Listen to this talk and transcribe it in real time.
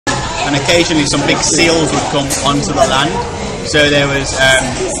and occasionally some big seals would come onto the land. So there was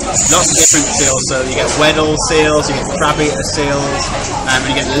lots of different seals. So you get Weddell seals, you get crab-eater seals, and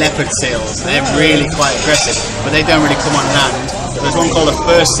you get leopard seals. They're really quite aggressive, but they don't really come on land. There's one called a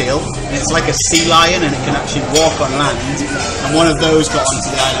fur seal, and it's like a sea lion, and it can actually walk on land. And one of those got onto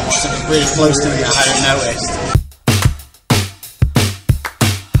the island, which was really close to me. I hadn't noticed.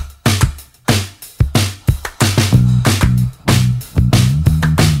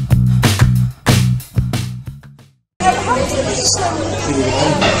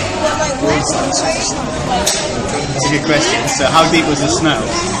 That's a good question. So how deep was the snow?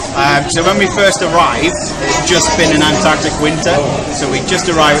 So when we first arrived, it's just been an Antarctic winter. So we just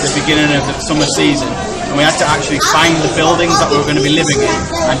arrived at the beginning of the summer season, and we had to actually find the buildings that we were going to be living in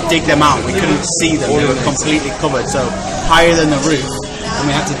and dig them out. We couldn't see them, they were completely covered, so higher than the roof. And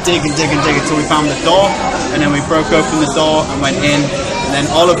we had to dig and dig and dig until we found the door, and then we broke open the door and went in. And then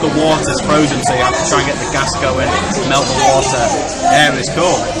all of the water's frozen, so you have to try and get the gas going, melt the water. Yeah, it was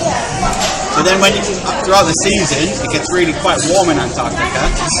cool. So then throughout the season, it gets really quite warm in Antarctica.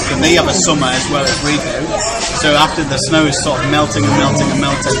 And they have a summer as well as we do. So after the snow is sort of melting and melting and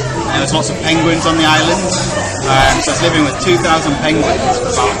melting, and there was lots of penguins on the island. So I was living with 2,000 penguins for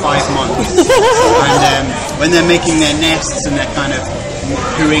about 5 months. And when they're making their nests and they're kind of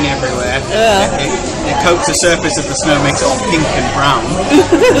pooing everywhere, it coats the surface of the snow, makes it all pink and brown.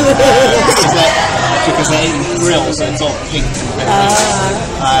 Because they're eating krill, so it's all pink and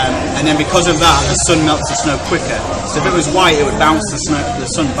and then because of that, the sun melts the snow quicker. So if it was white, it would bounce the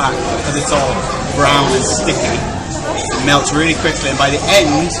sun back. Because it's all brown and sticky, it melts really quickly. And by the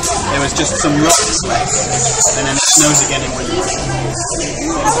end, there was just some rocks left, and then it snows again in winter.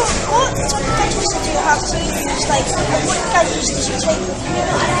 What gadgets did you have to use? Like, what gadgets did you take with you?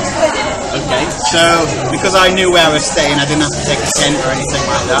 Okay, so because I knew where I was staying, I didn't have to take a tent or anything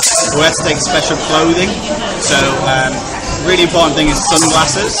like that. We had to take special clothing. So really important thing is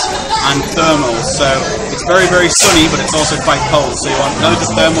sunglasses and thermals. So it's very, very sunny, but it's also quite cold. So you want loads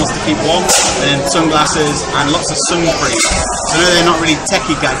of thermals to keep warm, and then sunglasses and lots of sun cream. So I know they're not really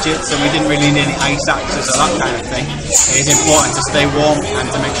techie gadgets, and we didn't really need any ice axes or that kind of thing. It is important to stay warm and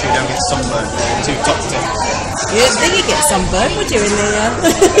to make sure you don't get sunburned. Two top tips. You didn't think you'd get sunburned, would you, in the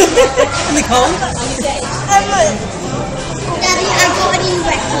in the cold? Daddy, I got a new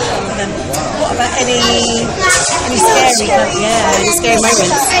record. What about any scary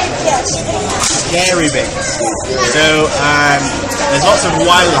moments? Scary bits. So there's lots of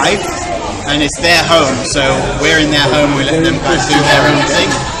wildlife, and it's their home. So we're in their home. We let them kind of do their own thing,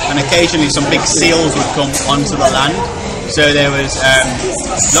 and occasionally some big seals would come onto the land. So there was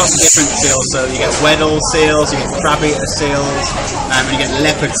lots of different seals. So you get Weddell seals, you get crab-eater seals, and you get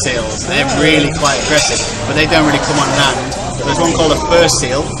leopard seals. They're really quite aggressive, but they don't really come on land. There's one called a fur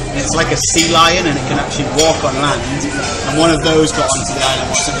seal, and it's like a sea lion, and it can actually walk on land. And one of those got onto the island,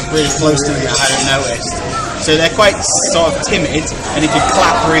 which was really close to me. I hadn't noticed. So they're quite sort of timid, and if you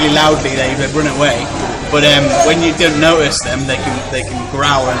clap really loudly, they run away. But when you don't notice them, they can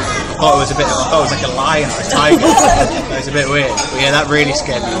growl. And I thought it was like a lion or a tiger. It was a bit weird. But yeah, that really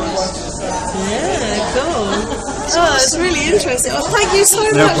scared me once. Yeah, cool. Oh, it's really interesting. Oh, thank you so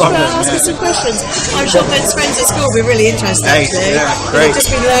much for asking some questions. I'm sure Ben's friends at school will be really interested, actually. Yeah, great. We've just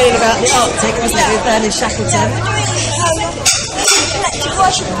been learning about the Arctic, wasn't it, with Ben in Shackleton. Collective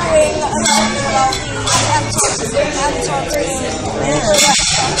worship doing something about the Antarctica.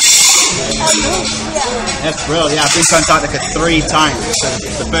 That's brilliant. Yeah, I've been to Antarctica 3 times. So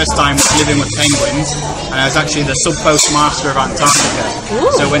the first time was living with penguins, and I was actually the sub-postmaster of Antarctica. Ooh.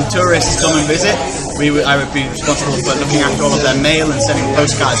 So when tourists come and visit, I would be responsible for looking after all of their mail and sending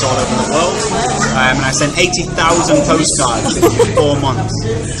postcards all over the world. And I sent 80,000 postcards in 4 months.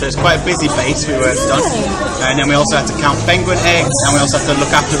 So it's quite a busy base we worked on. And then we also had to count penguin eggs, and we also had to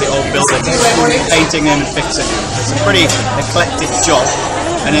look after the old buildings, painting them and fixing them. It's a pretty eclectic job.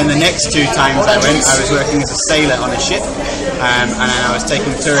 And then the next 2 times I went, I was working as a sailor on a ship, and I was taking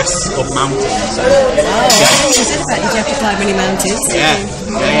tourists up mountains. So, Did you have to climb any mountains? Yeah.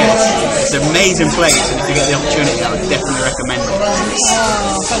 It's an amazing place, and if you get the opportunity, I would definitely recommend it.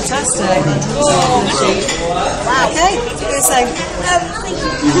 Oh, fantastic. Wow. Okay, so,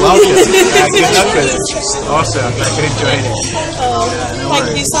 you're welcome. Good luck with it. Awesome. I'm glad you enjoyed it.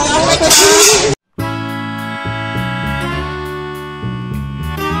 Thank you so much.